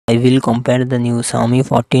will compare the new Xiaomi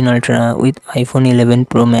 14 Ultra with iPhone 11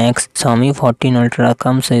 Pro Max. Xiaomi 14 Ultra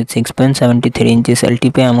comes with 6.73 inches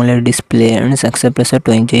LTP AMOLED display and success ratio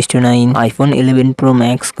 20:9. iPhone 11 Pro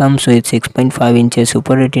Max comes with 6.5 inches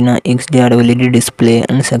Super Retina XDR OLED display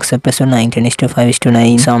and success ratio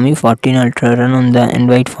 19:5:9. Xiaomi 14 Ultra run on the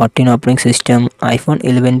Android 14 operating system. iPhone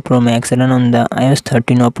 11 Pro Max run on the iOS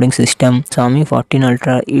 13 operating system. Xiaomi 14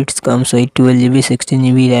 Ultra comes with 12GB,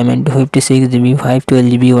 16GB RAM and 256GB,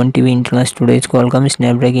 512GB, 1TB internal storage. Qualcomm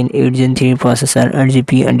Snapdragon 8 Gen 3 processor,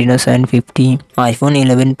 8GB Adreno 750. iPhone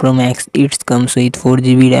 11 Pro Max comes with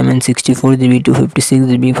 4GB RAM and 64GB,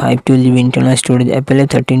 256GB, 512GB internal storage. Apple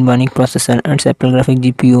A13 Bionic processor and Apple Graphic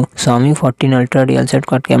GPU. Xiaomi 14 Ultra real set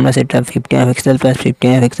quad camera setup 50 MP plus 50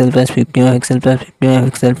 MP plus 50 MP plus 50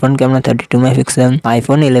 MP. Front camera 32 MP.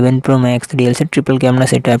 iPhone 11 Pro Max real set triple camera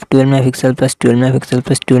setup 12 MP plus 12 MP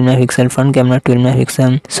plus 12 MP. Front camera 12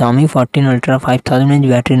 MP. Xiaomi 14 Ultra 5000 mAh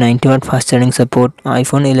battery, 90W fast charging support.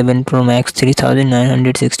 iPhone 11 Pro Max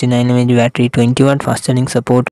 3969 mAh battery, 20W fast charging support.